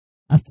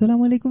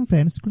Assalamualaikum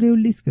friends, today we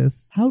will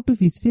discuss how to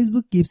fix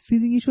Facebook keeps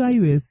freezing issue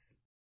iOS.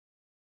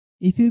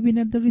 If you've been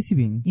at the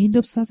receiving end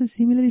of such a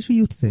similar issue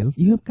yourself,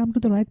 you have come to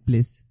the right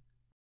place.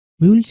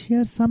 We will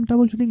share some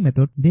troubleshooting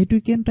method that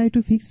you can try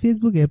to fix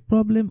Facebook app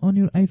problem on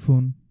your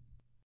iPhone.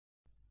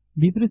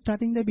 Before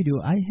starting the video,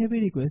 I have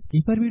a request.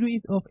 If our video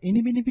is of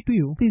any benefit to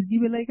you, please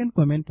give a like and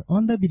comment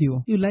on the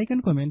video. Your like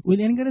and comment will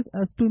encourage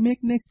us to make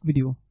next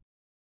video.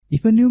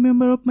 If a new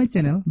member of my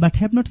channel but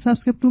have not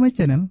subscribed to my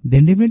channel,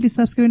 then definitely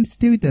subscribe and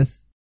stay with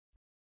us.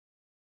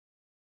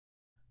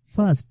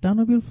 First, turn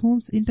off your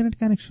phone's internet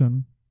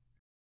connection.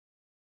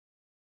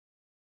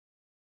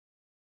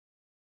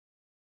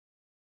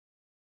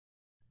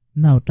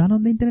 Now turn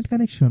on the internet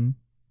connection.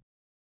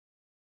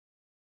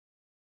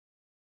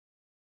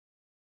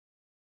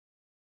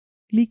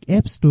 Click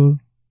App Store.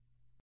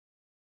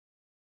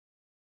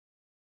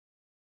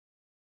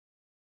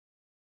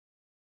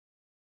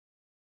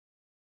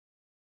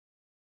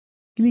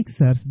 Click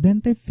Search,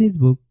 then type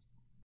Facebook.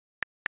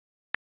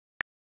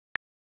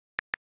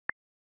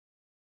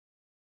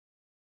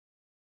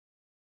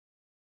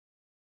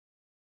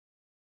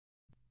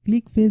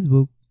 Click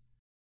Facebook.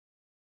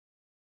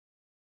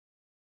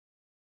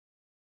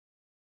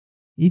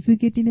 If you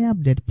get any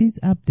update, please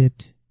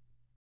update.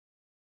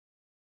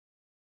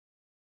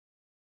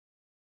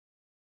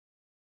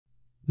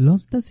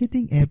 Launch the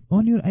setting app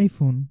on your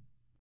iPhone.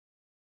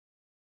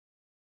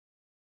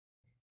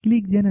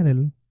 Click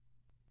General.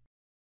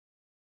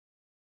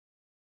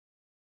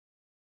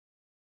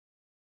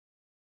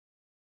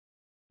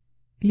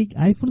 Click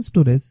iPhone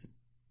Storage.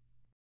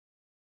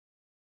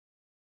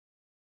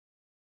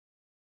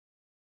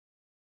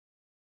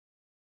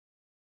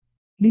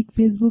 Click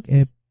Facebook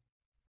app.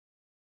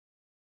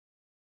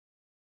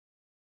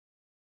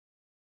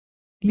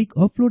 Click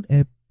Offload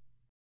app.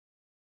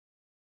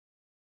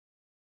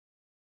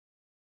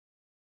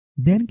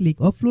 Then click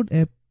Offload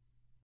app.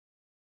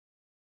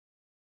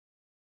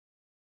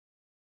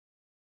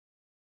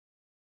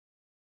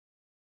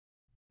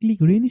 Click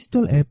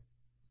Reinstall app.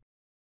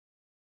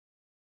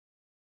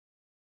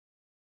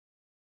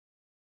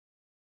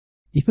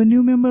 If a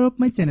new member of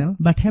my channel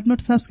but have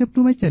not subscribed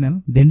to my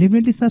channel, then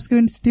definitely subscribe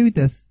and stay with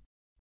us.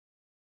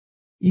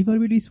 If our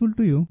video is useful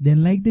to you,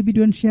 then like the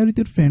video and share with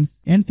your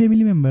friends and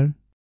family member.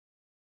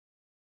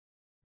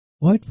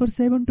 Wait for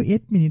 7 to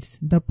 8 minutes.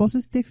 The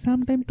process takes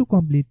some time to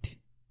complete.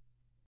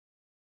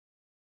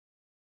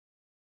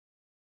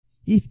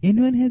 If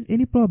anyone has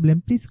any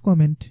problem, please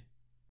comment.